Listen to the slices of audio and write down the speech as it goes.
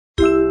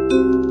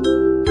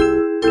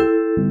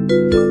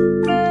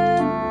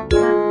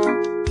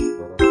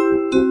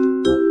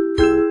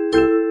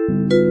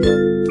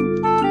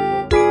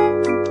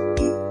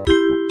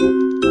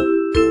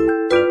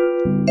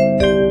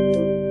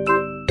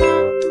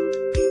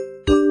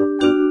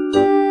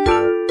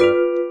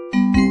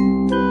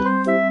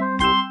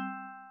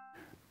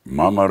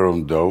მამა რომ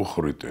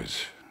დაუხრიტეს,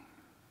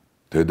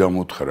 დედამ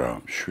უთხრა,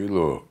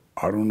 შვილო,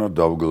 არ უნდა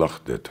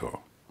დავგლახდეთო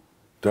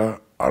და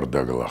არ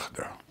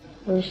დაგლახდა.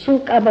 სულ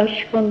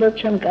კაბაში ჰქონდა,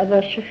 ჩემ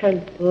კაბაში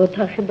ხელი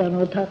ოთახიდან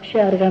ოთახში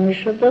არ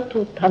გამიშოდა, თუ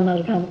თან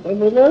არ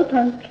გამყვებოდა,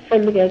 თან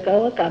ხელი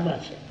გაკავა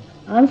კაბაზე.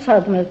 ან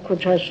სადმე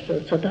ქუჩაში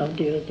როცა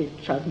დავდიოდით,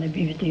 სადმე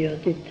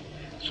მივდიოდით,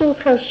 სულ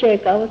ხელში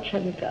ეკავა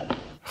ჩემი კაბა.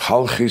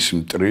 ხალხის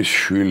მტრის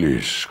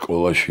შვილის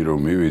სკოლაში რომ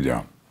მივიდა,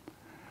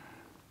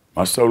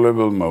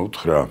 მასწავლებელმა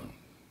უთხრა,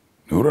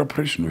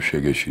 ნურაფრის ნუ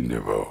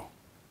შეგეშინდებაო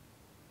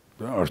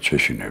და არ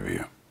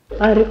შეშინებია.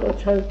 არ იყო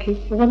ცალკი,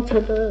 მაგრამ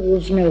ცოტა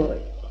უზნეო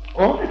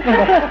იყო.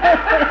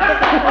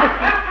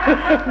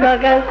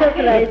 მაგალითად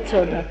რა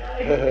იცოდა,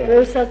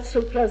 როდესაც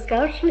სუფრას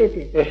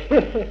გავშლიდით,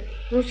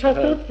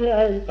 უსათოდ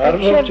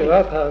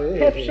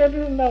ფეფშები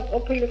უნდა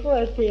ყოფილიყო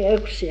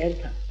 1-6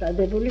 ერთად,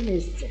 დადებული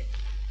მისწე.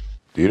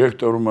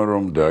 დირექტორმა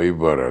რომ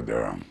დაიბარა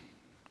და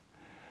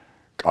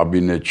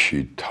კაბინეტში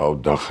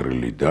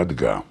თავდახრილი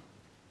დადგა,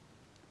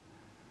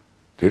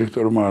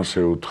 დირექტორმა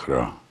ასე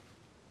უთხრა,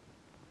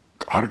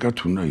 კარგად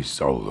უნდა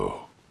ისწავლო.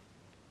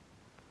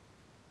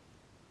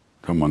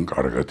 და მან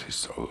კარგად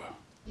ისწავლა.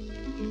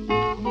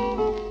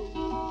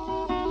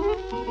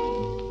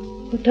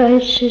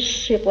 ქუთაისის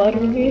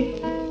სიყვარული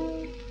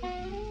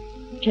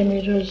ჩემი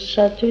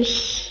როზისათვის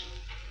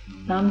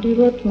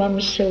ნამდვილად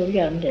მამისეული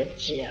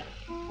ანდერძია.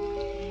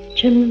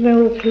 ჩემი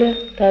მეუღლე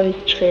დავით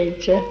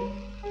ჩხეიძე,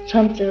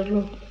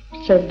 სამწერლო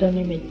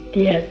ფსევდონიმით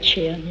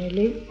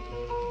დიაჩიანელი,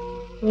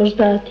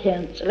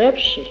 30-იან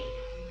წლებში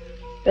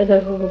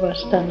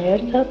პედაგოგობასთან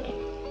ერთად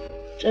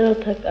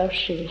წერათა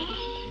კავშირის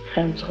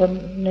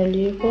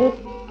ხელმძღვანელი იყო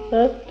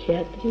და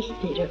თეატრის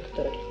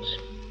დირექტორიც.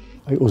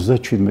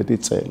 37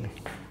 წელი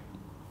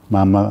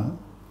მამა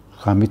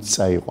ღამით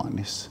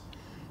წაიყვანეს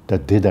და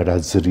დედა რა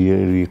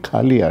ძლიერი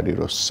ხალი არის,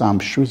 რომ სამ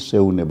შვილს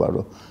ეუნება,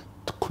 რომ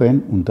თქვენ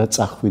უნდა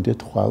წახვიდეთ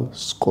ხვალ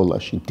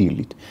სკოლაში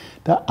დილით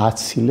და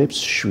აცილებს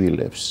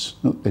შვილებს.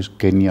 ეს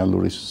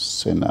გენიალური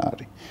სცენა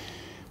არის.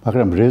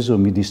 მაგრამ რეზო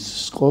მიდის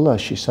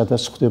სკოლაში,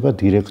 სადაც ხდება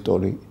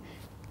დირექტორი,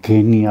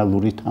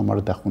 გენიალური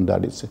თამარ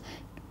დახუნდარიძე,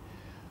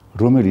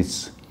 რომელიც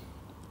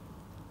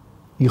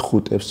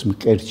იხუტებს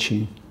მკერდში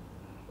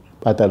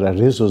პატარა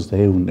რეზოს და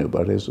ეუნება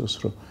რეზოს,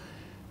 რომ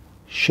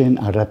შენ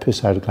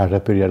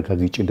არაფერი არ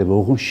გაგიჭირდება,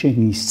 ოღონდ შენ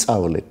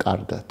ისწავლე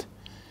კარგად.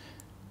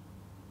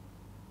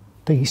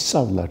 და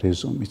ისწავლა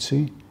რეზომ, იცი?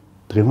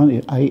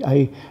 დღევანდელ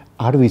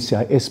არ ვიცი,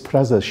 ეს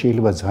ფრაზა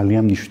შეიძლება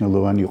ძალიან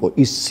მნიშვნელოვანი იყო,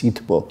 ის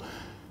სიტყვა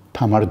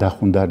თამარ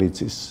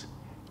დახუნდარიძის,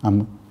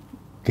 ამ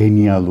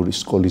გენიალური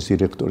სკოლის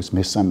დირექტორის,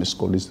 მესამე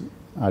სკოლის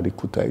არის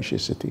ქუთაისში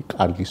ესეთი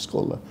კარგი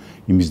სკოლა,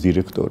 იმის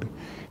დირექტორი.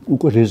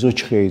 უკვე რეზო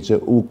ჩხეიძე,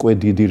 უკვე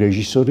დიდი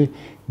რეჟისორი,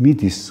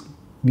 მიდის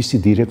მისი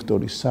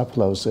დირექტორის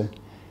საფლავზე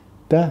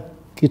და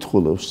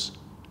კითხულობს,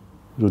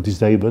 როდის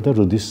დაიბადა,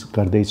 როდის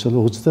გარდაიცვალა,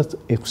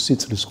 26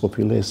 წლის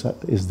ყოფილა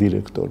ეს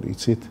დირექტორი,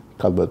 იცით?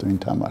 ქალბატონი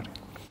თამარი.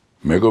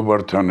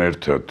 მეგობართან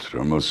ერთად,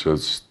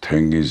 რომელსაც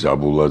თენგი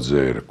ზაბულაძე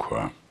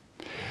ერქვა,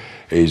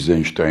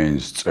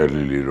 ეიზენშტაინის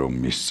წერილი რომ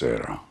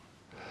მისწერა,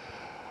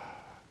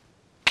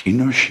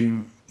 კინოში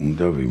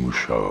უნდა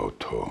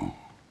ვიმუშაოთო.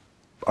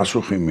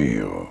 პასუხი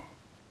მიიღო,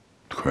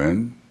 თქვენ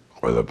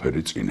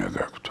ყველაფერი წინა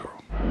გაქვთო.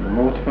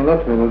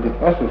 მოუთმელად ველოდით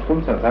პასუხს,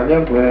 თუმცა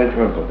ძალიან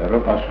გვერაჭვებოდა,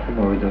 რომ პასუხი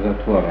მოვიდოდა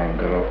თუ არა,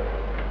 იმიტომ რომ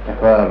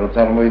ახლა რო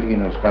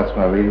წარმოიდგინოს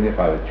კაცმა ვინ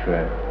ვიყავით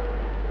ჩვენ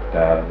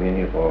და ვინ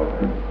იყო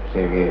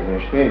სერგეი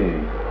ეიზენშტაინი,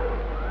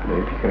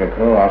 ვიფიქრებ,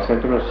 რომ არსად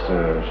დროს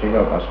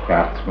შეიძლება პასუხი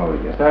არც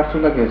მოვიდეს და არც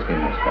უნდა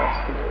გესკინოს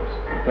კაცს.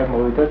 და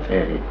მოვიდა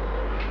წერილი.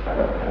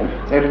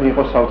 წერილი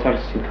იყო საოცარი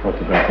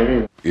სიტყვოთი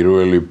დაწერილი.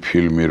 პირველი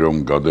ფილმი რომ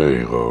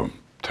გადაიღო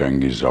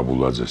თენგი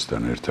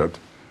ზაბულაძესთან ერთად,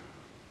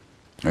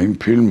 იმ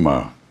ფილმმა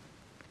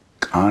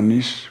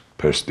კანის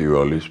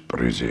ფესტივალის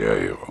პრიზი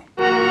აიღო.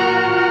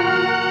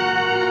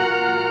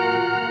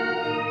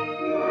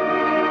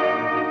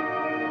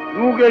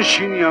 ნუ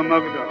გეშინია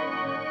მაგდა.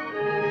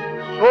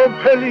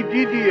 სოფელი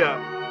დიდია.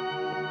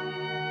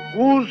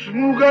 გულს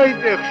ნუ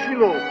გაიტეხ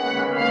შვილო.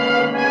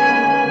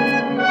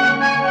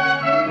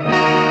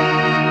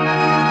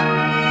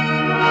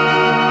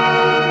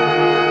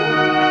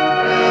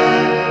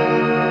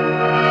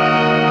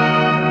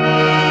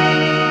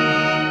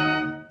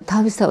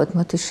 თავისთავად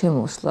მათი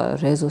შემოსვლა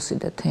რეზოსი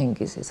და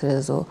თენგიზის,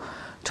 რეზო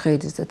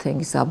ჩხეიძის და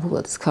თენგის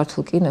ზაბულაძის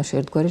ქართულ კინოში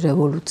ერთგვარი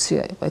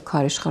რევოლუცია იყო.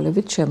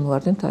 ქარიშხალებით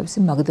შემოვარდნენ თავისი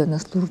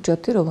მაგდანას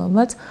ლურჯათი,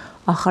 რომელმაც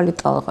ახალი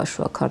ტალღა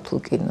შვა ქართულ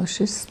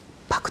კინოში,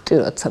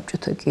 ფაქტიურად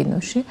საბჭოთა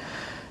კინოში.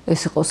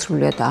 ეს იყო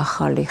სრულიად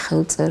ახალი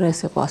ხელწერა,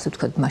 ეს იყო ასე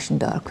ვთქვათ, მაშინ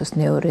დაარქვეს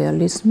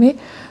ნეორეალიზმი,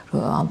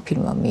 რომ ამ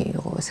ფილმმა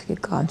მიიღო ესე იგი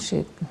კანში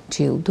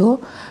ჯილდო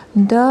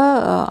და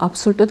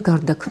აბსოლუტურად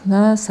გარდაქმნა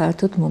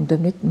საერთოდ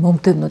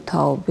მომდევნო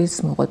თაობის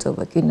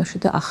მოღვაწეობა კინოში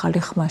და ახალი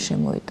ხმა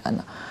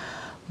შემოიტანა.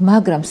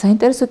 მაგრამ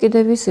საინტერესო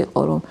კიდევ ის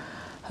იყო, რომ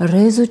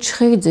რეზო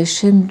ჩხეიძე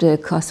შემდეგ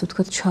ასე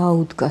ვთქვათ,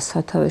 ჩაუდგა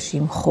სათავეში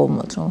იმ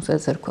ხომალდს,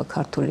 რომელსაც ერქვა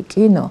ქართული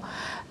კინო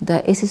და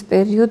ეს ის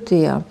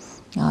პერიოდია,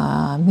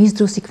 მის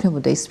დროს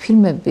იქნებოდა ის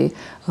ფილმები,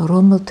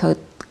 რომელთა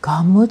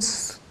გამოც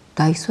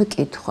დაისვა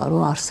კითხვა,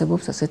 რომ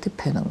არსებობს ასეთი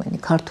ფენომენი,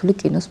 ქართული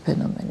კინოს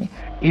ფენომენი.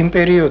 იმ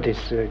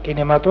პერიოდის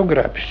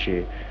კინემატოგრაფში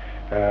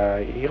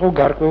იყო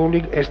გარკვეული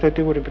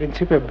ესთეტიკური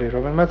პრინციპები,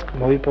 რომელმაც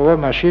მოიპოვა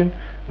მაშინ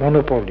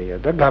მონოპოლია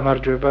და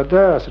გამარჯვება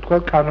და ასე თქვა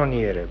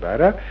კანონიერება,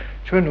 რა.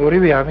 ჩვენ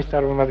ორივე ამის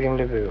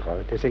წარმომადგენლები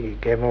ვიყავით. ესე იგი,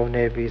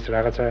 გემოვნების,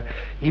 რაღაცა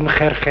იმ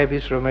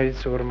ხერხების, რომელიც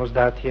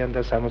 50-იან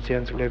და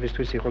 60-იან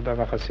წლებისთვის იყო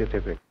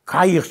დამახასიათებელი.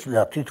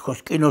 გაიხსნა თითქოს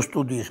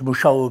კინოსტუდიის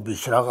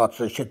მუშაობის რაღაც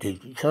ესეთი,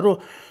 რომ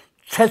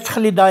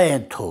ცეცხლი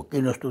დაენთო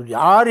კინოსტუდია.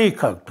 არ იქ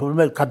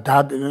თურმე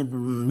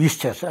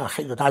მისცეს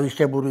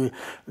თავისებური,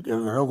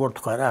 როგორ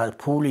თქვა რა,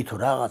 ფული თუ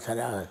რაღაცა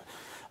რა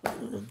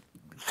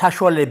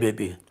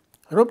საშუალებები,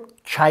 რომ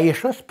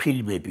ჩაეშვას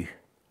ფილმები.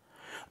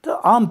 და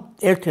ამ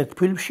ერთ-ერთ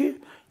ფილმში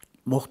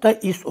მოხდა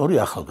ის ორი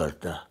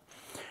ახალგაზრდა.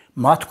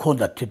 მათ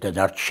ჰქონდათ თითქოს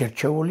არ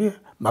შერჩეული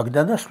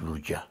მაგდანას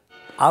ლურჯა.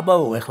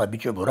 აბაო, ეხლა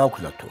ბიჭებო, რა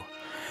ვქნათო?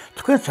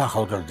 თქვენც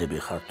ახალგაზრდები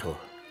ხართო,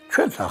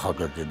 ჩვენც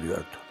ახალგაზრდები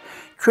ვართო.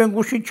 ჩვენ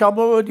გუშინ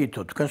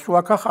ჩამოვედითო, თქვენს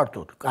ვაკა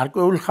ხართო,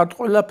 გარკვეული ხართ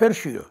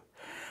ყველაფერშიო.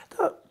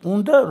 და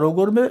უნდა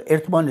როგორმე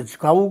ერთმანეთს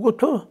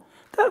გავუგოთო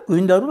და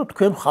გვინდა რომ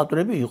თქვენ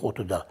მხატვრები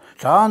იყოთო და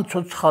ძალიან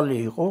ცოცხალი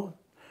იყო.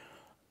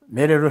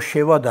 მე რო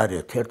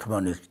შევადარეთ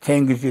ერთმანეთს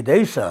თენგიზი და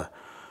ისა,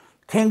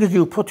 თენგიზი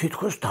უფრო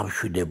თითქოს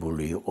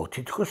დამშვიდებული იყო,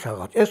 თითქოს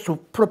რაღაც ეს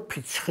უფრო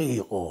ფიცხი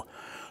იყო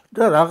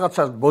და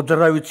რაღაცა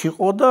მოძრავიც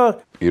იყო და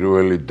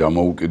პირველი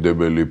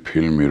დამოუკიდებელი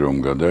ფილმი რომ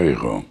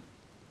გადაიღო,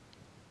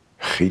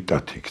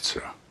 ხიტად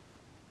იქცა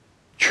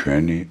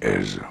ჩვენი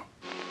ეზო.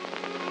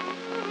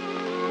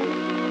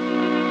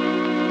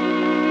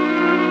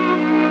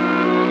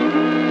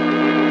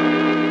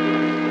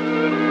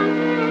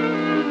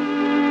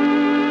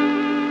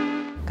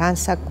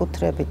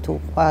 განსაკუთრებით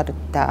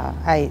უყვარდა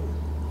აი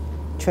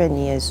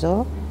ჩვენი ეზო,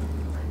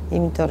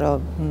 იმიტომ რომ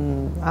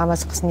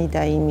ამას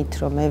ხსნიდა იმით,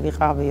 რომ მე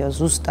ვიყავიო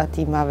ზუსტად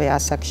იმავე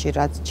ასაკში,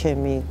 რაც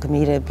ჩემი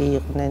გმირები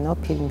იყვნენო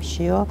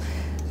ფილმშიო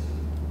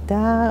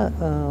და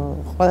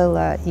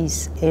ყველა ის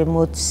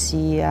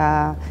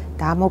ემოცია,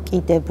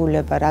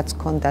 დამოკიდებულება, რაც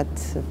ჰქონდათ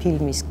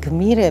ფილმის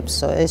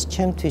გმირებსო, ეს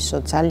ჩემთვისო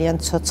ძალიან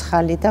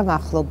ცოცხალი და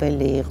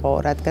მახლობელი იყო,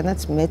 რადგანაც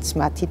მეც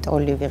მათი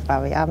ტოლი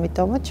ვიყავი.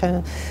 ამიტომ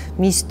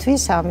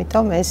მისთვის,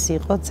 ამიტომ ეს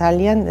იყო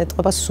ძალიან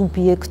ეთყობა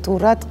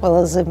სუბიექტურად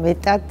ყველაზე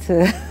მეტად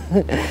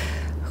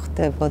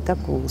ხდებოდა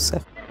გულზე.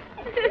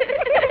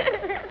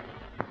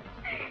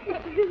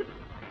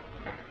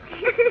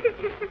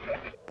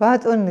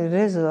 ბატონი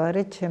რეზო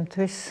არის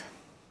ჩემთვის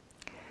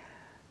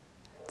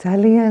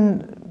ძალიან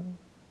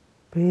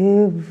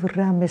ბევრ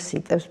რამეს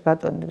იტევს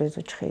ბატონი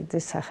რეზო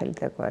ჩხეიძის სახელი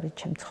და გვარი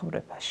ჩემ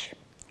ცხოვრებაში.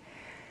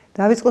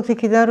 დავიწყოთ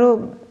იქიდან, რომ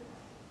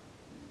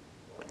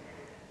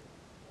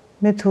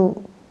მე თუ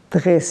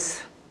დღეს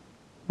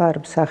ვარ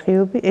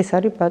მსახიობი, ეს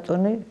არის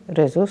ბატონი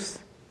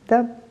რეზოს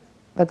და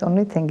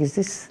ბატონი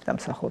თენგიზის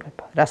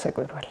დამსახურება,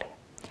 რასაკვირველია.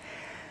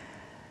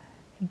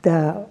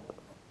 და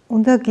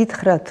უნდა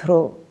გითხრათ,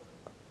 რომ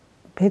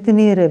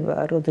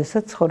ბედნიერება,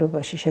 როდესაც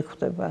ცხოვრებაში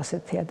შეხვდება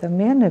ასეთი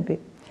ადამიანები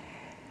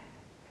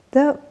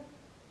და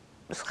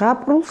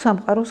ზღაპრულ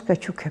სამყაროს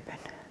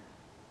გაჩუქებენ.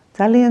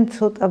 ძალიან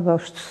ცოტა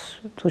ბავშვს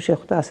თუ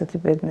შეხვდა ასეთი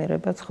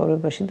ბედნიერება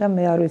ცხოვრებაში და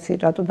მე არ ვიცი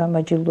რატო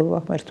დამაჯილდოვა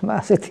ღმერთმა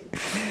ასეთი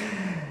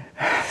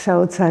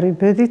საოცარი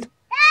ბედით.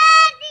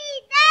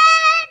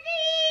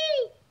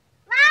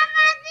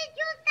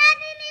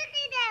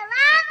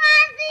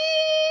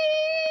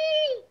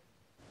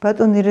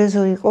 ბატონი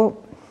რეზო იყო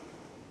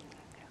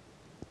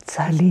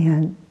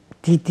ძალიან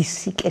დიდი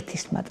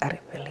სიკეთის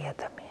მატარებელი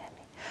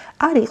ადამიანი.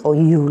 არ იყო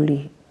იული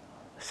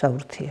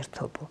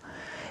საურთიერთობო.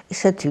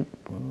 ისეთი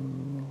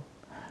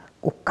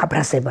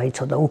გაბრაზება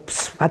იცოდა,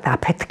 უცბად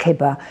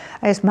აფეთქება.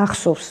 აი ეს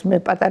მახსოვს, მე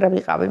პატარა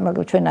ვიყავი,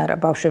 მაგრამ ჩვენ არა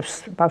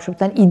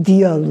ბავშვებთან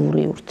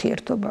იდეალური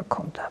ურთიერთობა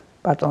ჰქონდა.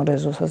 ბატონ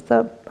რეზოსაც და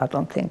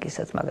ბატონ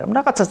თენგისაც, მაგრამ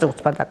რაღაცაზე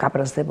უცბად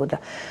გაბრაზდებოდა.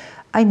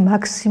 აი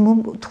მაქსიმუმ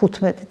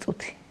 15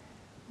 წუთი.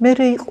 მე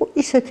იყო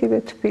ისეთივე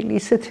თბილი,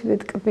 ისეთივე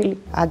ტკბილი.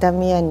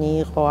 ადამიანი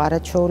იყო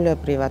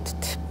არაჩვეულებრივად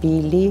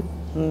თბილი,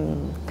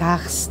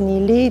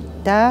 გახსნილი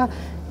და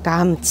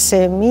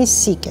გამცემი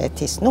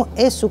სიკეთის. ნუ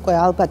ეს უკვე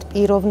ალბათ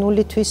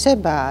პიროვნული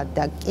თვისებაა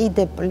და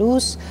კიდე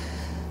პლუს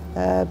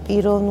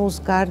პიროვნულს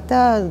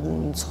გარდა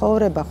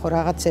ცხოვრება ხო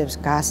რაღაცებს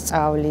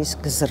გასწავლის,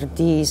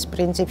 გზრდის,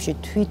 პრინციპში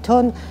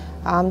თვითონ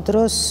ამ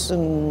დროს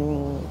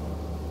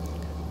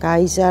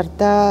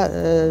გაიზარდა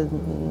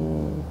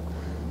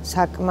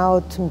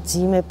საკმაოდ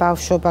მძიმე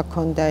ბავშვობა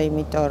ჰქონდა,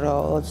 იმიტომ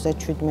რომ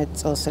 37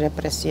 წელს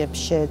რეპრესიებს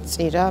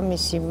შეეწირა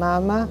მისი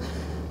მამა.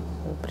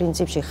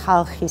 პრინციპში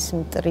ხალხის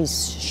მტრის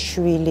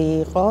შვილი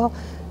იყო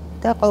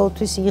და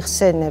ყოველთვის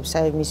იხსენებს,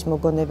 აი მის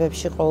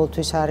მოგონებებში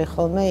ყოველთვის არის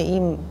ხოლმე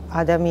იმ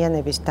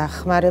ადამიანების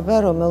დახმარება,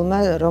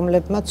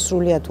 რომლებმაც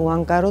სრულიად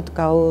უანგაროდ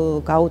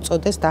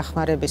გაუწოდეს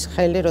დახმარების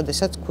ხელი,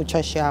 როდესაც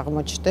ქუჩაში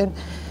აღმოჩნდნენ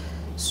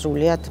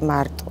სრულიად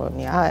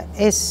მარტყონი.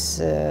 ეს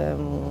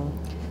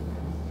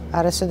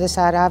არასოდეს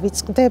არ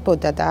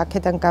ავიწყდებოდა და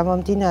აქედან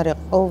გამომდინარე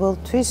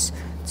ყოველთვის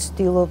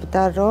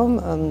ცდილობდა, რომ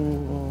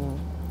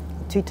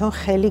თვითონ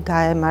ხელი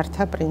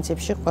გაემართა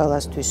პრინციპში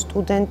ყველასთვის.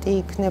 სტუდენტი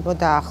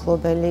იქნებოდა,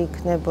 ახლობელი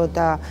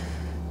იქნებოდა,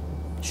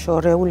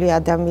 შორეული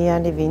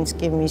ადამიანი, ვინც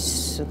კი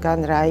მისგან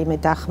რაიმე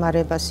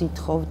დახმარებას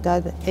ითხოვდა,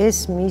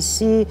 ეს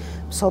მისი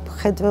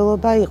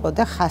მსოფლმხედველობა იყო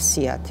და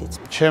ხასიათიც.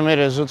 ჩემი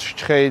რეზო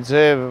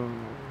ჩხეიძე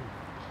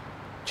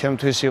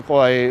ჩემთვის იყო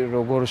აი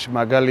როგორც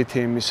მაგალითი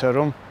იმისა,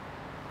 რომ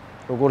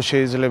როგორ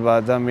შეიძლება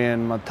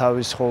ადამიანმა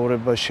თავის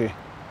ცხოვრებაში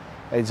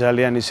აი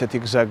ძალიან ისეთი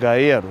გზა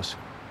გაიაროს.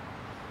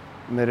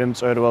 მე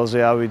მწვერვალზე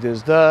ავიდეს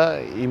და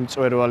იმ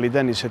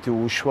მწვერვალიდან ისეთი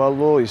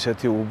უშუალო,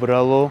 ისეთი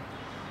უბრალო,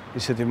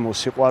 ისეთი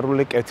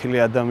მოსიყვარულე, კეთილი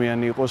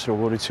ადამიანი იყოს,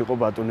 როგორიც იყო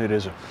ბატონი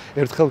რეზო.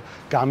 ერთხელ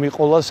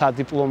გამიყოლა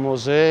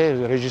სადიპლომოზე,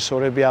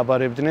 რეჟისორები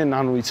აბარებდნენ,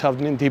 ანუ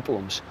იცავდნენ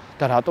დიპლომს.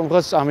 და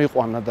რატომღაც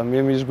წამიყვანა და მე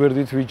მის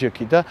გვერდით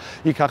ვიჯექი და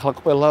იქ ახლა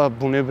ყველა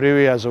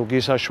ბუნებრივია, ზოგი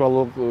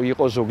საშუალო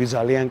იყო, ზოგი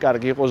ძალიან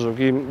კარგი იყო,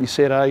 ზოგი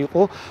ისე რა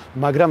იყო,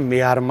 მაგრამ მე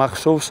არ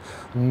მახსოვს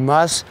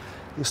მას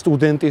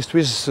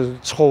სტუდენტისთვის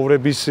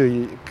ცხოვრების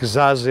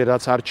გზაზე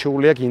რაც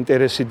არჩეული აქვს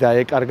ინტერესი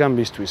დაეკარგა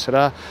მისთვის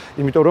რა,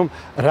 იმიტომ რომ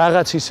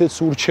რაღაც ისეც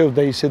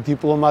ურჩევდა ისე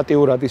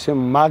დიპლომატიურად, ისე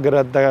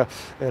მაგრად და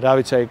რა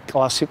ვიცი, აი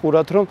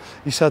კლასიკურად, რომ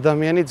ის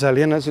ადამიანი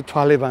ძალიან ასე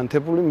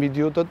თვალევანთებული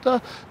მიდიოდა და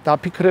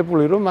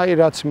დაფიქრებული, რომ აი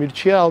რაც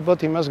მირჩია, ალბათ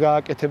იმას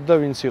გააკეთებდა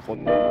ვინც იყო.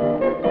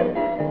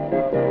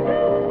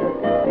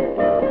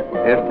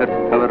 ერთ-ერთი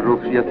მთავარ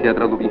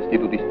თეატრალური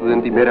ინსტიტუტის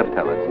სტუდენტი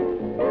მერაბთავაც.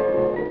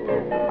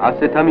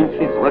 ასეთ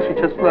ამინჩის ზღვაში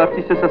ჩასვლა არც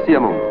ისე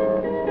სასიამოვნო.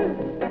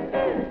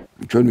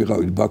 ჩვენ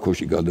ვიყავით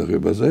ბაქოში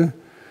გადაღებაზე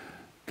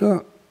და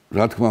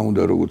რა თქმა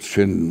უნდა, როგორც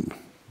ჩვენ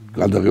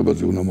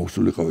გადაღებაზე უნდა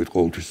მოხსულიყავით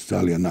ყოველთვის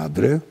ძალიან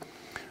ადრე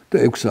და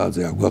 6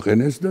 საათზე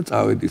აგვაყენეს და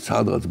წავედით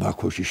სადღაც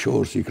ბაქოში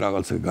შორს, იქ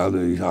რაღაცა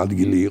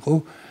ადგილი იყო.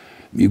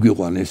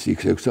 მიგვიყვანეს იქ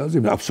 6 საათზე,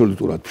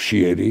 აბსოლუტურად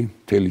ფშიერი,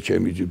 მთელი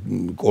ჩემი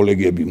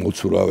კოლეგები,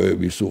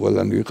 მოცურავეები,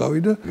 სულყველანი ვიყავი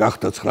და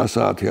გახდა 9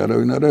 საათი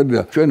არავინ არ არის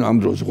და ჩვენ ამ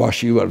დროს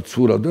ზღვაში ვარ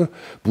ცურა და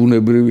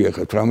ბუნებრივია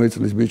ხა 18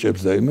 წლის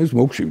ბიჭებს და იმას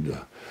მოგშივდა.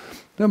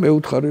 და მე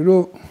ვუთხარი,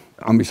 რომ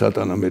ამის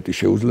ატანა მეტი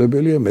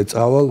შეუძლებელია, მე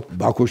წავალ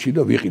ბაქოში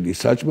და ვიყიდი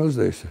საჭმელს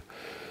და ესე.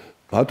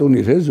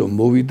 ბატონი რეზო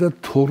მოვიდა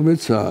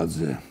 12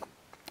 საათზე.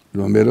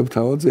 რომ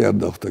მერაბთავაძე არ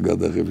დახვდა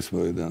გადაღების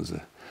მოედანზე.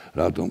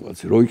 რატომღაც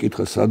რო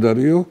იკითხა სად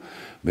არისო,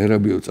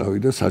 მერაბიო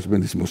წავიდა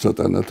საჭმელის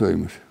მოსატანათო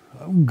იმაში.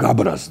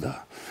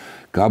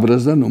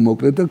 გაბრაზდა, ნუ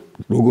მოკლედ და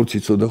როგორც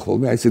იცოდა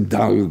ხოლმე, აი ესე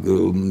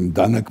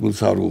დანაკლს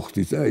არ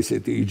უხდით და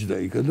ესეთი იჯდა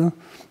იქა და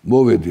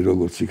მოვედი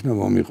როგორც იქნა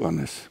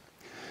მომიყვანეს.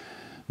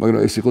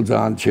 მაგრამ ეს იყო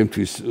ძალიან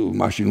ჩემთვის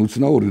მაშინ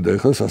უცნაური და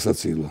ეხლა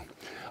სასაცილო.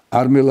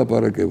 არ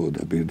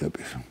მელაპარაკებოდა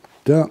პირდაპირ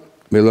და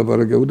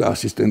მელაპარაკებოდა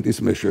ასისტენტის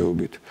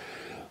მეშვეობით.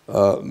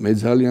 მე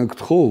ძალიან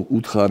გთხოვ,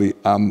 უთხარი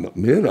ამ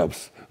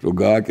მერაბს რომ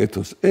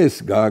გააკეთოს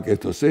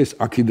ეს,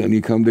 აქედან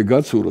იქამდე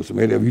გაცუროს,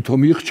 მე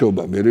ვითომ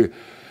იხჩობა, მე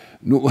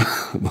ნუ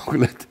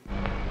მოკლედ.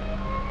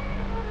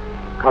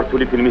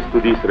 ქართული ფილმის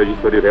სტუდიის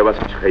რეჟისორი რევას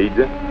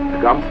ჩხეიძე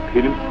დგამს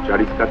ფილმს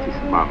ჯარისკაცის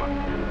მამა.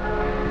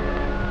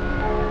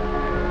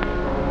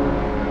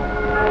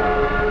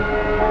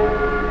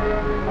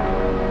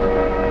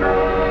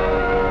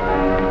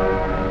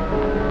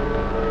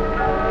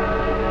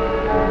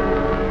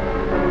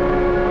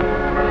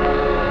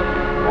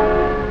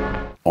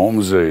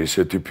 ომზე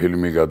ისეთი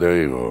ფილმი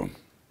გადაიღო,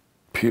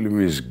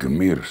 ფილმის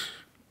გმირს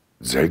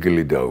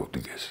ძეგლი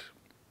დაუდგეს.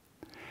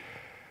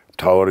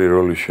 მთავარი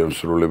როლის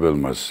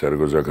შემსრულებელმა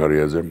სერგო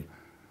ზაქარიაძემ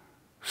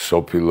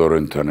სოფი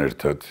ლორენთან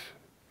ერთად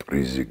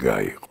პრიზი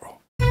გაიყო.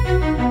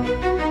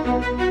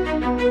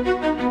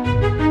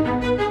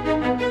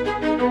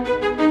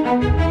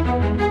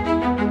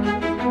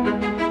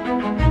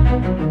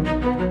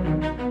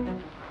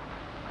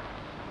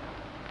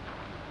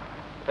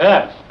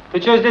 Ты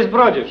что здесь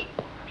бродишь?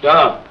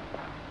 Да.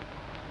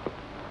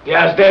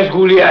 Я здесь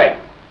гуляю.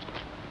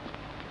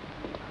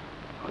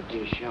 Вот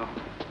еще.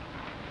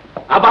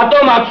 А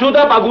потом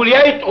отсюда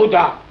погуляй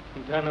туда.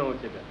 Да ну у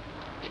тебя.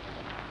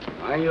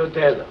 Мое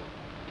дело.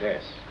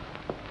 Здесь.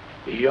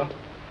 Ее?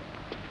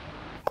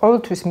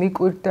 ყოველთვის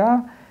მიკვირდა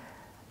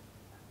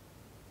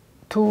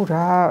თუ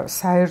რა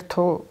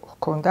საერთო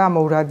ჰქონდა ამ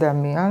ორ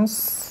ადამიანს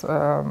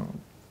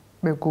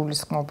მე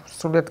გულისხმობ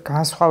სრულიად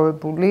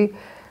განსხვავებული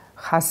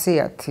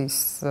ხასიათის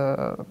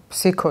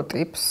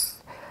ფსიქოტიპს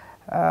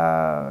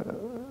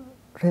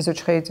რეზო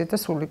ჩხეიძე და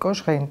სულიკო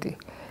ჟღენტი.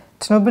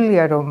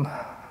 ცნობილია, რომ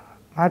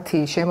მათი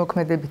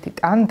შემოქმედებითი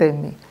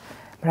ტანდემი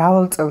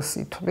მრავალ წელს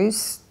ითვლის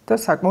და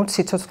საკმაოდ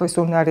სიცოცხლის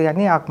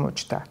უნარიანი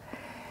აღმოჩნდა.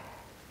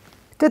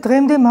 და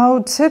დღემდე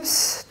მაუცებს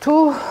თუ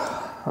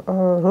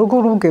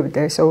როგორ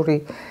უგებდა ეს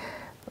ორი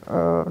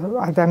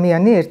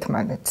ადამიანი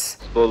ერთმანეთს.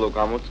 ბოლო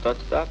გამოცდაც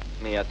და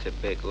მეათე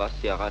B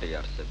კლასი აღარ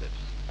იარსებებს.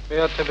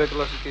 მეათე B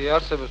კლასი კი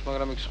იარსებებს,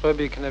 მაგრამ იქ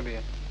სხვები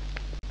იქნებიან.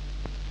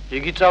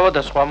 იგი წავა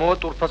და სხვა მოვა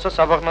ტურფასა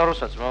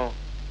საბაღნაროსაც, მაო.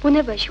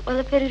 ბუნებაში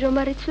ყველაფერი რომ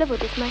არ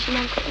იცვლებოდეს, მაშინ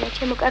ამ ქვეყნად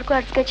ჩემო კარგო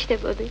არც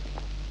გაჩნდებოდი.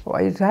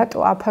 აი რატო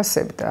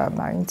აფასებდა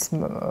მაინც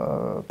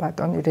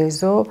ბატონი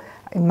რეზო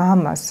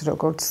მამას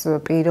როგორც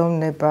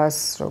პიროვნებას,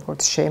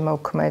 როგორც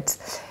შემოქმედს.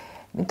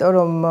 იმიტომ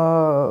რომ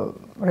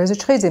რეზო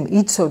ჩხეიძემ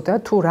იცოდა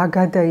თუ რა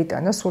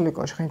გადაიტანა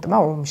სულიკო ჟღენტმა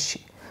ომში.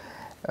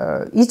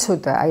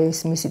 იცოდა აი ეს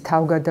მისი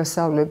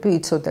თავგადასავლები,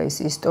 იცოდა ის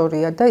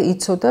ისტორია და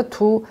იცოდა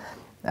თუ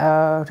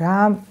რა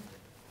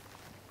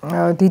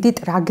დიდი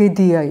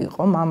ტრაგედია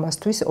იყო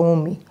მამასთვის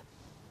ომი.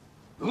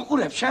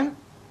 უყურებ შენ?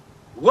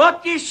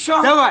 What is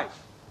shot? Давай.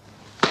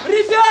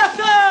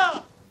 Ребята!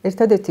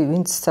 ერთადერთი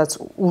ვინცაც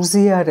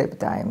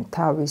უზიარებდა იმ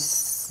თავის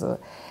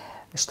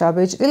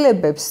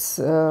შტაბ-ეჭვილებებს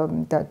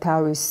და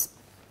თავის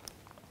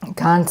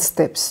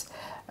განცდებს.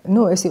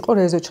 ეს იყო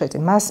რეზო ჩხეიძე.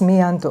 მას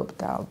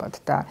მიანდობდა ალბათ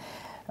და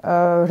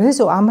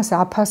რეზო ამას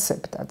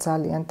აფასებდა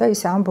ძალიან და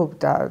ის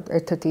ამბობდა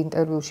ერთ-ერთ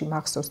ინტერვიუში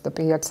მახსოვს და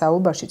პირად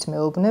საუბარშიც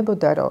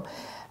მეუბნებოდა რომ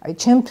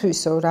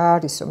ჩემთვისო რა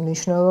არისო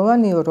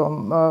მნიშვნელოვანიო რომ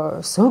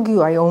ზოგი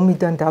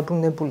ომიდან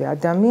დაბრუნებული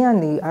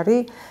ადამიანი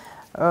არის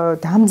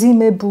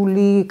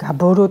დამძიმებული,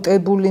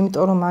 გაბოროტებული,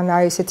 იმიტომ რომ მან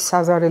ესეთი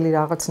საზარელი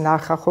რაღაც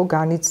ნახა ხო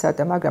განიცა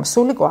და მაგრამ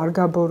სულიკო არ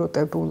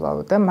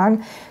გაბოროტებულაო და მან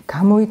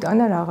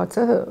გამოიტანა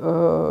რაღაცა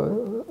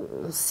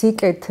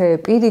სიკეთე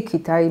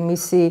პირიქით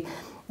მისი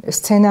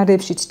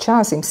სცენარებშიც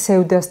ჩანს იმ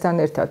სევდასთან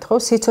ერთად ხო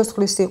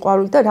სიცოცხლის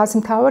სიყვარული და რაც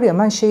მთავარია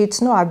მან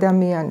შეიცნო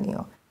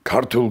ადამიანიო.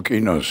 ქართულ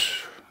კინოს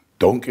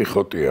დონ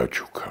კიხოტი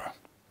აჩუქა.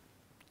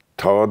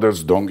 თავადაც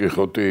დონ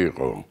კიხოტი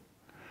იყო.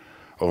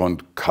 ოღონდ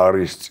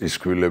ქარის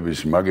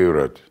წისქვილების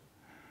მაგივრად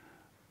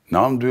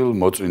ნამდვილ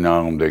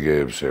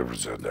მოწინააღმდეგეებს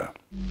ებრძოდა.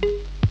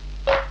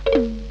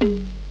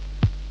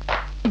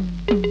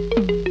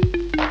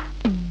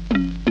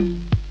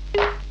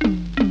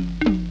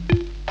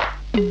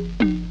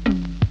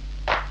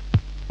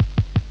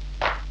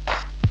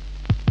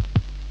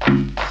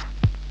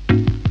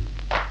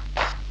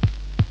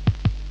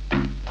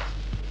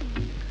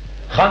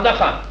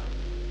 ხანდახან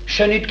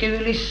შენი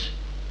ტკივილის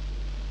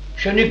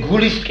შენი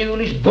გულის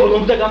ტკივილის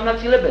ბოლომდე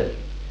გამნაწილებელი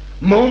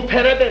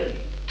მომფერებელი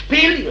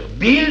თბილი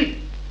ბილი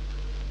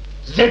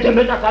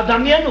ზედმეტად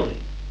ადამიანური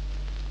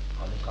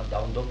ხანდახან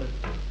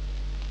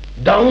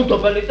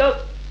დაუნდობელი და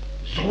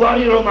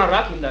ზღვარი რომ არ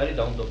აქვს და არის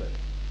დაუნდობელი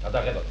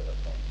გადაღება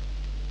ხდება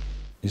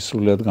ის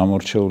სრულიად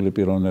გამორჩეული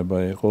პიროვნება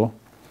იყო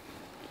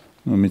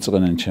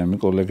მიწყვნენ ჩემი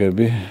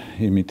კოლეგები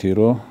იმითი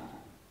რომ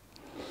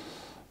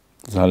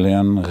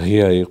ძალიან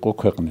ღია იყო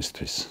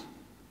ქვეყნისთვის.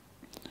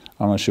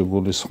 ამაში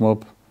გულისხმობ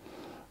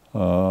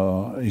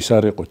ის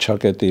არ იყო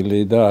ჩაკეტილი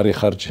და არ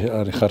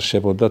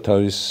იხარშებოდა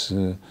თავის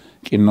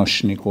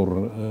კინოშნიკურ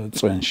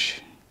წვენში.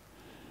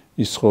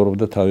 ის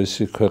ცხოვრობდა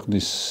თავისი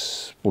ქვეყნის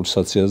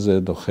პულსაციაზე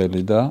და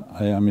ხელი და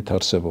ამით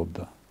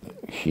არსებობდა.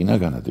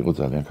 შინაგანად იყო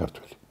ძალიან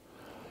ქართველი.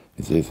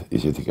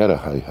 ისეთი კარა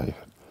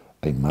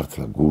აი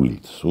მართლა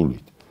გულით,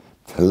 სულით,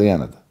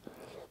 ძალიანად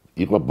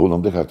იყო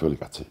ბოლომდე ქართველი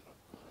კაცი.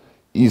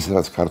 ის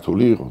რაც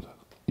ქართული იყო და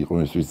იყო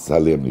მისთვის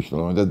ძალიან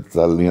მნიშვნელოვანი და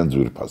ძალიან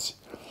ძვირფასი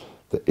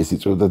და ეს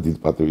იწვევდა დიდ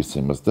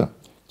პატივისცემას და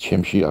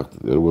ჩემში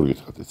როგორ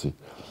გითხრათ იცი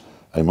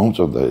აი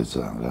მომწონდა ეს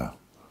რა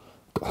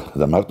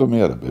და მარტო მე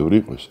არა ბევრი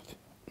იყო ესეთი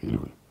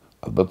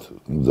ალბათ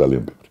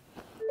ძალიან ბევრი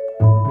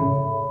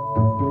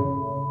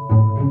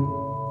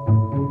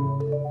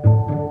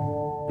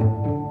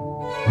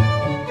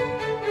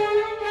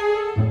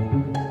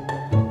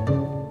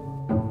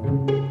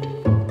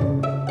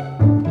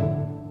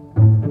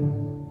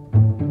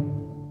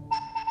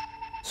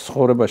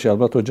ცხოვრებაში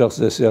ალბათ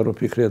ოჯახზე ესე არ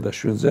ვფიქრია და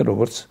შვილზე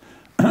როგორც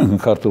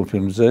ქართულ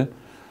ფილმზე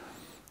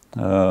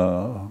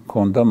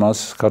ქონდა მას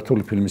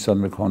ქართული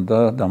ფილმისადმი ქონდა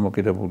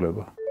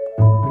დამოკიდებულება.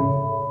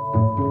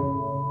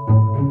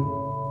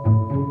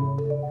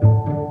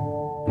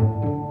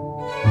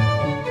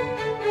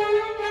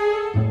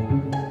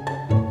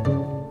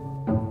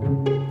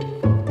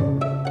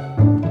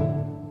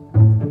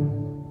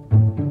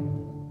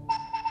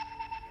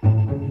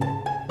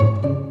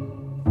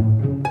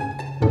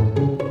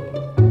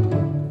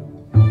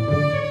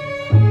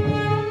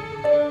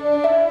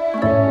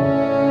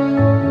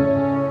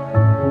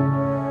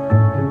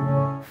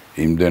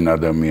 იმდენ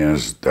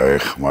ადამიანს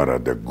დაეხმარა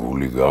და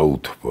გული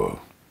გაუთბო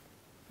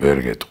ვერ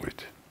გეტყვით.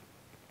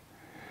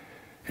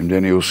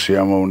 იმდენი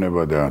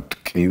უსიამოვნება და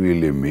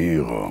ტკივილი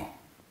მიიღო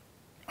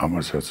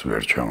ამასაც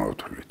ვერ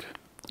ჩამოვთვლით.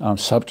 ამ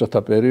საბჭოთა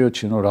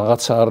პერიოდში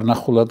რაღაცა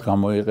არნახულად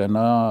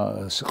გამოიყენა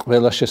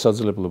ყველა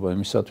შესაძლებლობა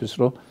იმისათვის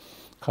რომ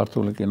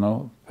ქართული კინო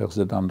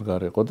ფეხზე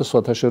დამდგარიყო და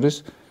სხვათაშორის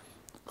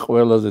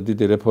ყველაზე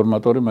დიდი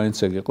რეფორმატორი მაინც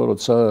ეგ იყო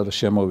როცა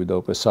შემოვიდა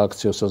უკვე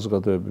სააქციო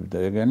საზოგადოებრივი და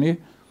ეგენი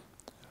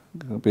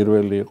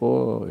პირველი იყო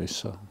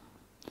ისა.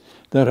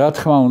 და რა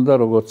თქმა უნდა,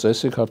 როგორც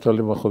წესი,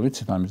 ქართველებმა ხო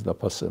ვიცით ამის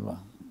დაფასება.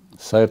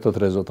 საერთოდ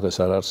რეზო დღეს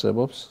არ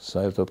არსებობს,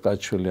 საერთოდ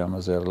კაჩვილი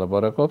ამაზე არ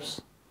ლაპარაკობს.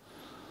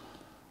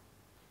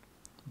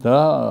 და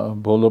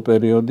ბოლო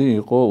პერიოდი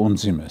იყო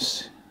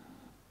უმძიმესი.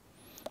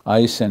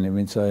 აი ესენი,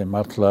 ვინც აი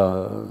მართლა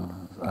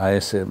აი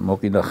ესე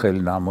მოკიდა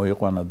ხელი და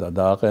მოიყვანა და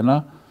დააყენა,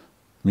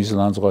 მის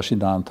ლანძღვაში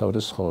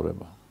დაამთავრეს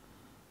ცხოვრება.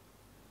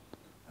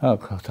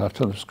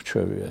 ქართველებს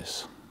გჩვევია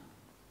ეს.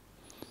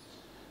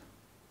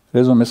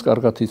 რეზო მეს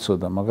კარგად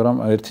იცოდა,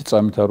 მაგრამ ერთი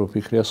წამით არ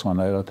უფიქრია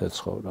სხვანაირად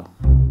ეცხოვრა.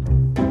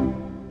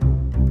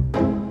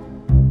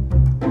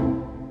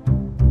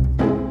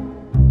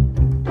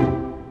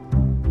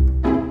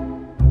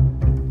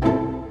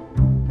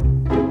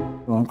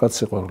 ამ კაცს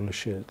სიყვარული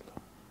შეეძლო.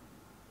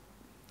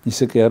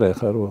 ისე კი არა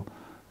ეხლა რომ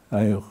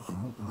აი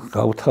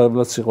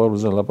გაუთავებლად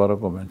სიყვარულზე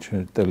ლაპარაკობენ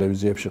ჩვენ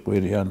ტელევიზიებში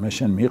ყვირიან, მე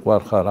შენ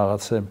მიყვარხარ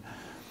რაღაცები.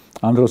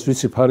 ამ დროს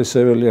ვიცი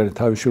ფარისეველი არის,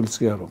 თავის შვილს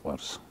კი არ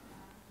უყვარს.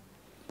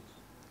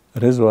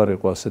 რეზო არ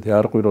იყო ასეთი,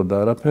 არ ყვიროდა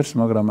არაფერს,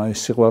 მაგრამ აი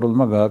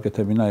სიყვარულმა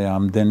გააკეთებინა აი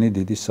ამდენი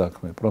დიდი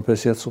საქმე.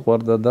 პროფესიაც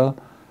უყვარდა და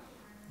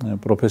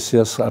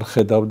პროფესიას არ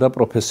ხედავდა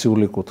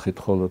პროფესიული კუთხით,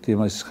 მხოლოდ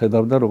იმას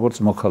ხედავდა როგორც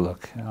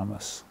მოქალაქე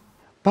ამას.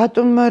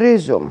 ბატონმა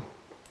რეზომ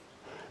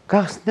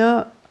გახსნა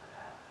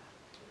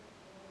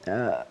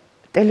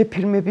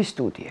ტელეფილმების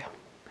სტუდია.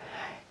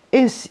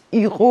 ეს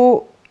იყო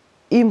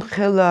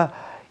იმხელა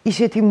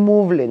ისეთი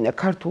მოვლენა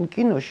ქართულ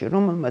კინოში,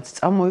 რომელმაც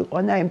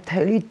წამოიყვანა აი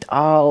მთელი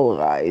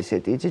ტალღა,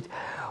 ესეთი იცით,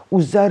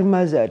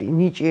 უზარმაზარი,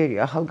 ნიჭიერი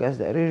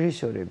ახალგაზრდა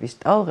რეჟისორების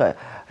ტალღა,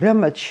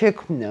 რამაც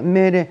შექმნა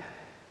მე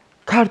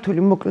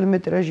ქართული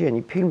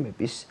მოკლემეტრაჟიანი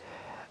ფილმების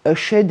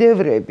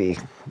შედევრები,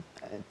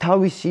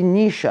 თავისი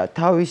ნიშა,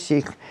 თავისი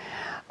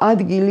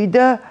ადგილი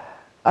და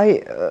აი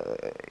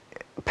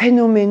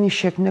ფენომენი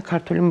შექმნა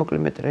ქართული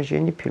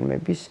მოკლემეტრაჟიანი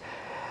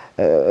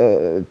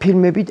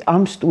ფილმებით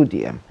ამ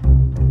სტუდიამ.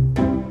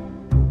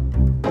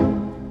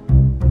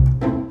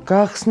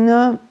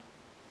 გახსნა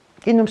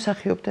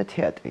კინომსახიობთა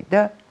თეატრი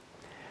და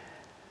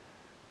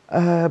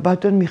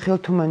ბატონ მიხეილ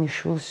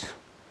თუმანიშვილს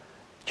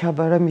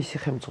ჩაბარა მისი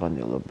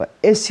ხელმძღვანელობა.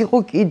 ეს იყო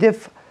კიდევ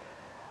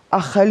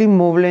ახალი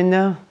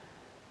მოვლენა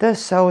და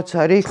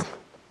საოცარი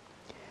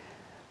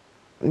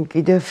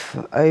კიდევ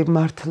აი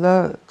მართლა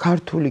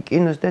ქართული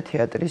კინოს და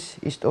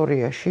თეატრის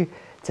ისტორიაში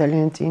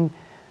ძალიან წინ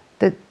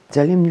და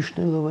ძალიან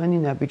მნიშვნელოვანი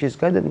ნაბიჯის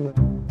გადადგმა.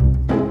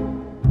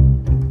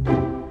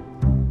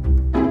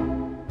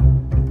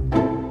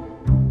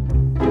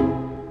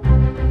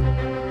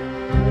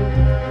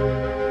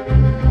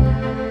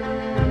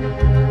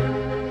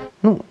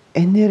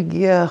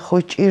 ენერგია ხო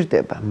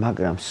ჭირდება,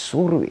 მაგრამ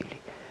სურვილი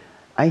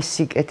აი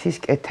სიკეთის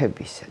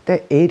კეთებისა და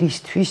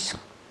ერისთვის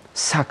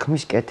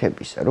საქმის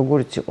კეთებისა,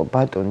 როგორც იყო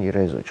ბატონი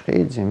რეზო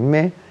ჩხეიძე,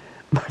 მე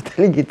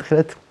მართალი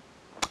გითხრათ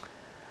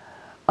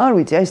არ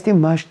ვიცი, აი ესეთი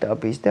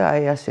მასშტაბის და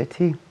აი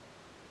ასეთი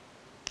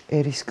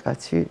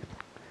ერისკაცი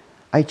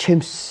აი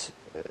ჩემს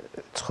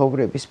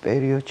ცხოვრების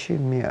პერიოდში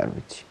მე არ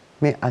ვიცი,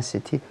 მე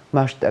ასეთი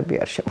მასშტაბი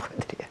არ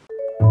შემხვედრია.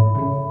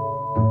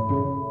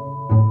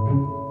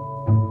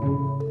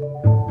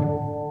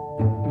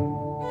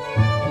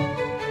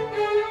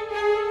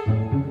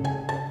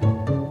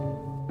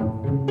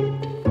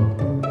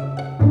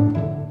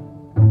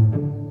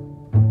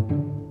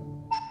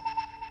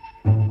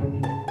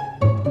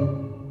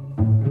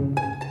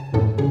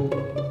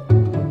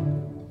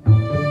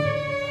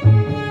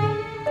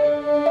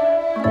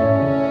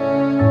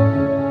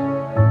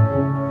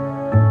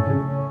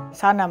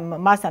 სანამ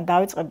მასთან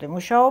დავიწყებდი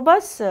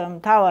მუშაობას,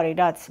 მთავარი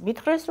რაც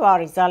მითხრეს, რომ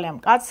არის ძალიან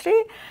მკაცრი,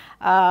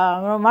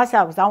 რომ მას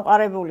აქვს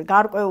დამყარებული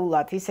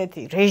გარკვეულად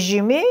ისეთი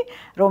რეჟიმი,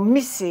 რომ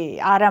მისი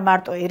არა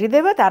მარტო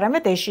ერიდებათ,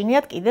 არამედ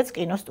ეშინიათ კიდეც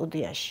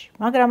კინოსტუდიაში.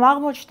 მაგრამ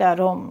აღმოჩნდა,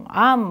 რომ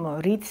ამ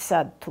რიცსა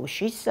თუ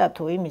შისსა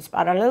თუ იმის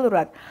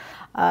პარალელურად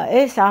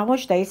ეს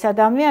აღმოჩნდა ის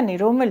ადამიანი,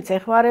 რომელიც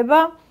ეხმარება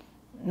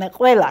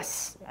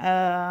ყველას.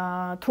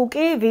 თუ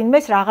კი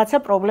ვინმეს რაღაცა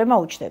პრობლემა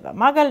უჩნდება.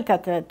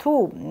 მაგალითად, თუ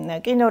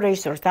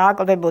კინორეჟისორს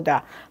დააკლდებოდა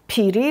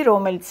ფირი,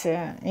 რომელიც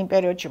იმ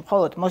პერიოდში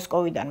მხოლოდ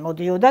მოსკოვიდან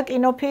მოდიოდა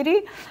კინოფირი,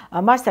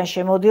 მასთან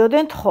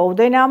შემოდიოდნენ,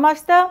 თხოვდნენ ამას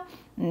და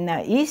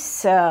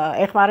ის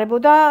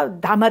ეხმარებოდა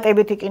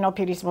დამატებითი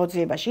კინოფირის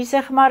მოძიებაში, ის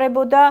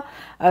ეხმარებოდა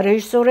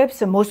რეჟისორებს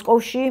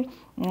მოსკოვში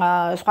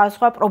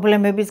სხვა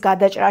პრობლემების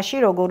გადაჭრაში,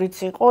 როგორიც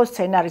იყო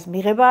სცენარის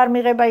მიღება არ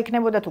მიღება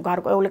იქნებოდა, თუ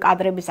გარკვეული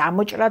კადრების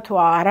ამოჭრა თუ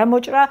არ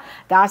ამოჭრა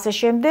და ასე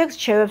შემდეგ,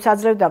 რჩევებს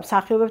აძლევდა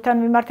მსახიობებთან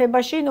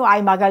მიმართებაში. ნუ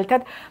აი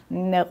მაგალითად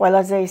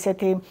ყველაზე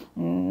ისეთი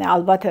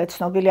ალბათ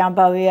ცნობილი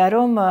ამბავია,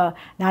 რომ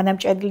ნანა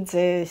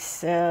მჭედლიძეს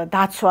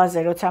დაცვაზე,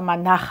 როცა მან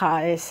ნახა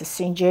ეს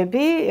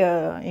სინჯები,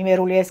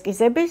 იმერული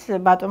ესკიზების,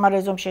 ბატონმა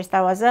რეზომ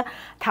შესთავაზა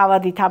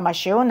თავად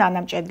ითამაშეო ნანა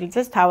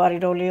მჭედლიძეს თავარი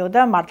როლიო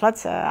და მართლაც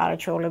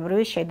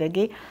არაჩვეულებრივი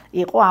შედეგი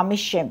იყო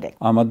ამის შემდეგ.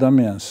 ამ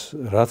ადამიანს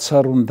რაც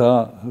არ უნდა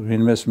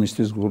ვინმეს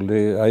მისთვის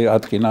გული, აი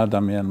ატკინა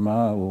ადამიანმა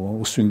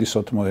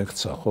უსვინდისოდ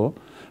მოექცა, ხო?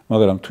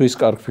 მაგრამ თუ ის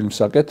კარგ ფილმს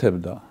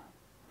აკეთებდა,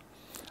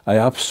 აი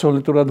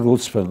აბსოლუტურად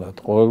გულწრფელად,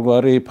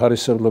 ყოველგვარი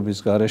ფარისევლობის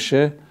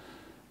გარეშე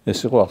ეს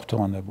იყო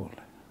აღფრთოვანებული.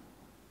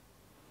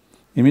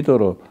 იმიტომ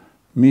რომ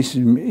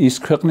ის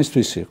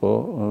ქვეყნისთვის იყო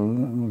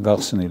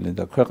გახსნილი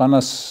და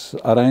ქვეყანას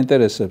არ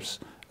აინტერესებს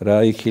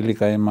რა იქილი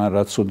კაიმა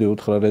რა ცუდი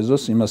უთხრა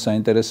რეზოს, იმას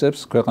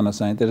აინტერესებს, ქვეყანას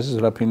აინტერესებს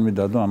რა ფილმი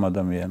დადო ამ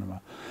ადამიანმა.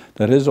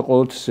 და რეზო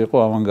ყოველთვის იყო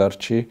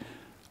ავანგარდში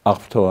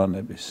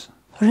აღფრთოვანების.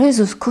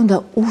 რეზოს ჰქონდა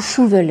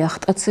უშურველი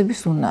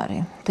აღტაცების უნარი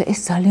და ეს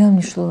ძალიან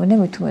მნიშვნელოვანია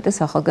მით უმეტეს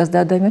ახალგაზრდა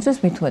ადამიანისთვის,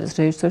 მით უმეტეს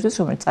რეჟისორისთვის,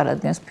 რომელიც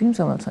წარადგენს ფილმს,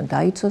 რომელსაც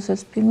დაიცოს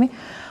ეს ფილმი.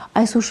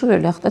 აი ეს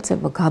უშურველი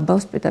აღტაცება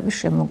გაბავს პირდაპირ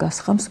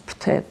შემოგასხამს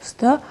ფრთებს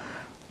და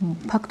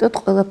ფაქტობრივად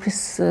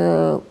ყველაფრის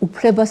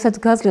უფლებასაც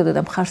გაძლევდა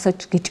და მხარსაც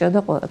გიჭერდა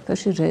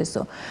ყველაფერში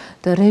რეზო.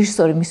 და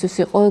რეჟისორი მისთვის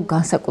იყო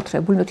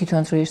განსაკუთრებული, და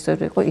თვითონ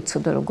რეჟისორი იყო,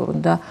 იცოდა როგორ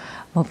უნდა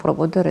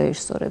მოპრობოდა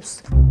რეჟისორებს.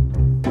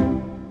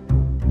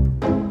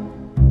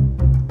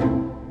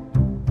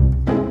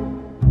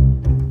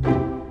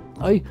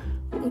 აი,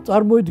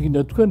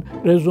 წარმოიდგინეთ თქვენ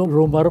რეზო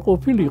რომ არ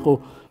ყოფილიყო,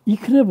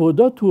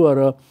 იქნებოდა თუ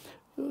არა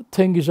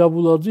თენგიზ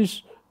აბულაძის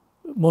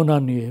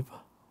მონანიება.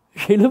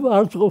 შეიძლება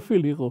არც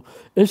ყოფილიყო.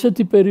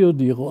 ესეთი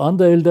პერიოდი იყო,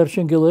 ანდა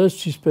ელდარშენგელას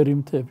ცისფერი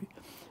მთები.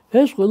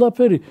 ეს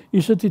ყველაფერი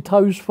ისეთი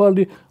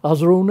თავისუფალი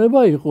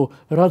აზროვნება იყო,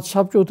 რაც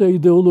საბჭოთა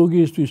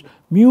იდეოლოგიისთვის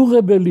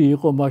მიუღებელი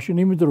იყო მაშინ,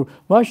 იმიტომ რომ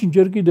მაშინ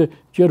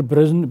ჯერ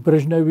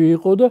ბრეჟნევი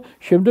იყო და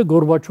შემდეგ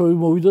გორბაჩოვი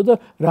მოვიდა და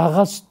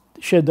რაღაც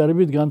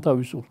შედარებით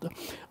განთავისუფლდა.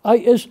 აი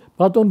ეს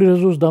ბატონი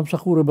რეზოს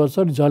დამსახურებაც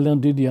არის ძალიან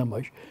დიდი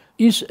ამაში.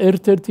 ის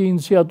ერთ-ერთი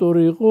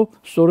ინიციატორი იყო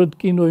სწორედ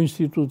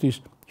კინოინსტიტუტის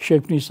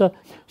შექმნისა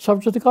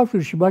საბჭოთა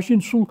კავშირში. მაშინ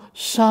სულ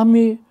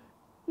 3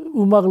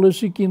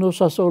 უმაღლესი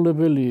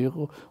კინოსასწავლებელი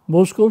იყო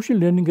მოსკოვში,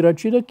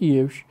 ლენინგრადში და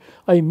კიევში.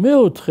 აი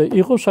მეოთხე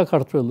იყო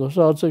საქართველოს,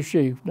 სადაც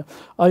შეიქმნა.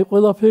 აი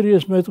ყველაფერი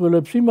ეს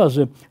მეტყველებს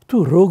იმაზე, თუ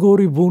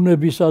როგორი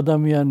ბუნების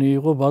ადამიანი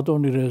იყო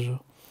ბატონი რეზო.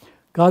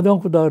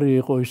 გადამკვდარი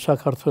იყო ის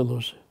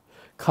საქართველოზე,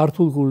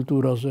 ქართულ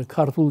კულტურაზე,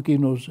 ქართულ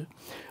კინოზე.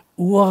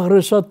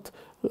 უაღრესად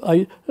აი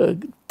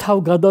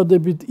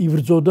თავგადადებით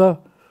იბრძოდა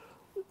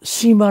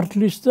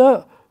სიმართლის და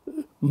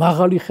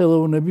მაღალი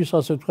ხელოვნების,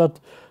 ასე ვთქვათ,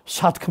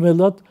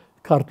 სათქმელად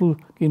ქართულ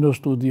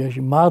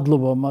კინოსტუდიაში.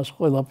 მადლობა მას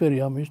ყველაფერი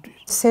ამისთვის.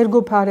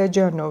 სერგო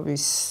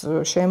ფარაჯანოვის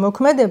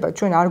შემოქმედება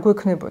ჩვენ არ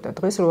გვექნებოდა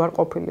დღეს რო არ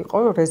ყოფილიყო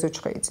რეზო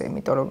ჩხეიძე,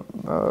 იმიტომ რომ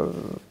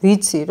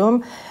ვიცი რომ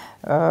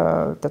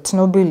და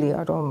ცნობილია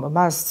რომ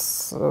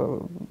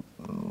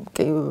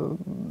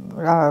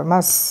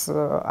მას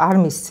არ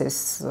მისცეს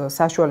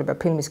საშუალება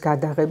ფილმის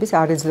გადაღების,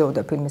 არ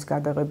ეძლეოდა ფილმის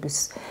გადაღების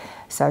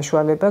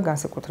საშუალება,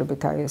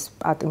 განსაკუთრებით აი ეს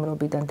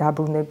პატიმრობიდან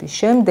დაბრუნების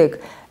შემდეგ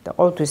და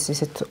ყოველთვის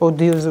ისეთ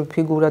ოდიოზურ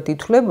ფიგურად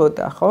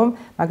ითვლებოდა, ხო?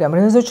 მაგრამ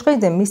რეზო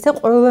ჩხეიძე მისცა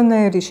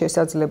ყველანაირი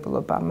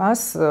შესაძლებლობა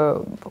მას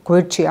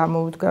გვერდში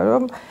ამოუდგა,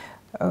 რომ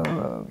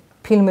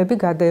ფილმები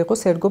გადაიღო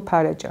სერგო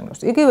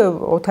ფარაჯანოვს. იგივე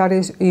ოთარ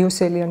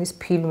იოსელიანის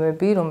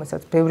ფილმები,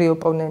 რომელსაც ბევრი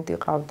ოპონენტი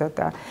ყავდა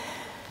და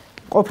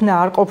ყოფნა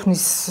არ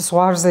ყოფნის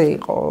ზღვარზე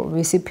იყო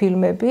მისი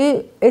ფილმები,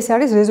 ეს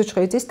არის რეზო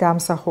ჩხეიძის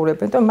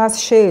დამსახურება, და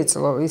მას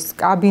შეეძლო ის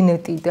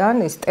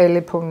კაბინეტიდან, ეს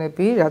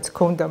ტელეფონები, რაც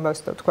ჰქონდა მას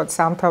და თქვა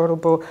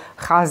სამთავრობო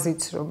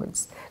ხაზიც, რომელიც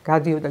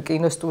გადიოდა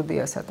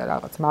კინოსტუდიასა და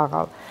რაღაც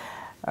მაღალ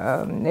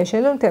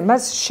ეშელონთან,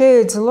 მას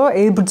შეეძლო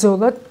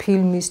ებრძოლათ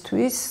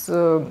ფილმისთვის,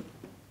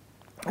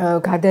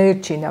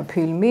 გადაერჩინა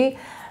ფილმი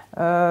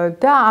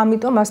და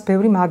ამიტომ მას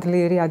ბევრი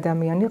მადლიერი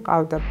ადამიანი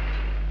ყავდა.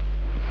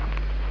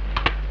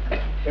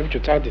 ემჩო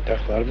წადით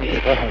ახლა არ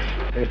მიგება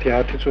ერთი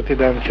 10 წუთი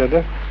დამჭა და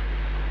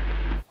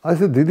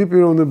ასე დიდი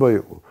პიროვნება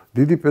იყო,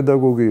 დიდი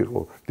პედაგოგი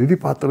იყო, დიდი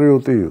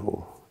პატრიოტი იყო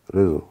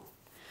რეზო.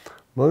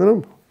 მაგრამ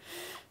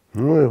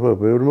ეხლა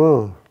ბევრმა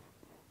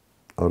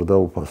არ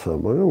დაუფასა,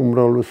 მაგრამ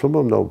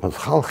უმრავლესობამ დაუფასა.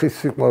 ხალხის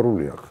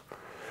სიყვარული აქვს.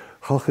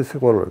 ხალხის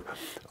სიყვარული.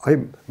 აი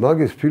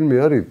მაგის ფილმი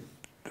არის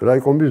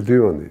რაიკომის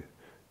დივანი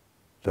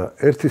და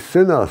ერთი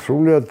სცენაა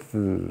სრულიად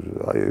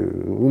აი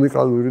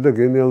უნიკალური და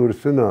გენიალური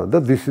სცენაა და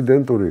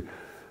დისიდენტური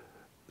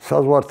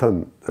საზღვართან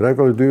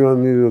რაიკომის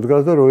დივანი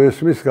დგას და რო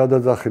ესმის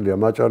გადაძახილია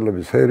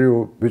მაჭარლების ჰერიო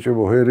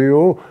ბიჭებო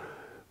ჰერიო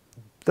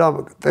და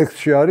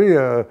ტექსტში არის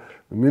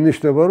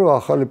მინიშნება რომ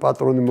ახალი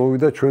პატრონი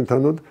მოვიდა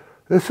ჩვენთანოდ.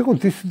 ეს იყო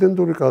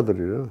დისიდენტური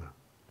კადრი რა.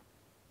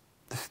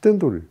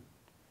 დისიდენტური.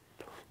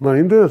 მაგრამ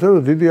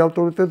იმდენად დიდი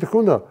ავტორიტეტი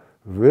ჰქონდა,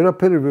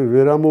 ვერაფერი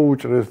ვერ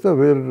ამოუჭრეს და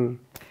ვერ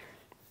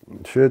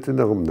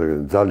შეეწინა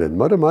ძალიან,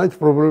 მაგრამ მაინც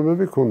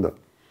პრობლემები ჰქონდა.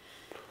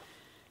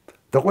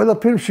 და ყველა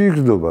ფილმში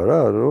იგრძნობა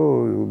რა,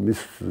 რომ მის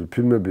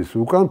ფილმების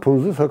უკან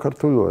ფონზე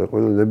საქართველოა,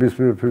 ყველა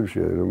ნებისმიერ ფილმში,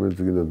 რომელიც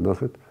გინდათ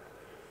ნახეთ.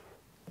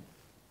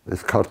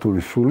 ეს ქართული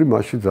სული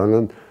მასში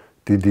ძალიან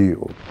დიდი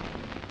იყო.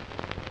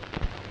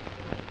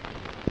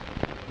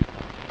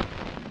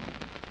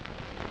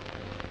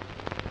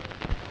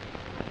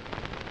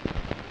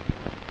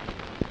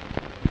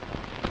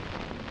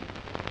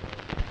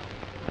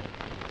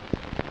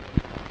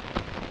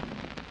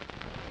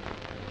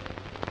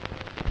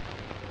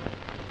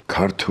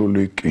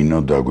 ქართული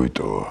კინო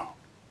დაგვიტოვა.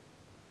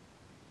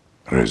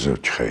 რეზო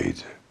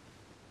ჩხეიძე.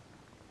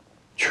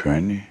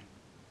 ჩვენი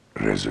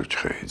რეზო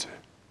ჩხეიძე.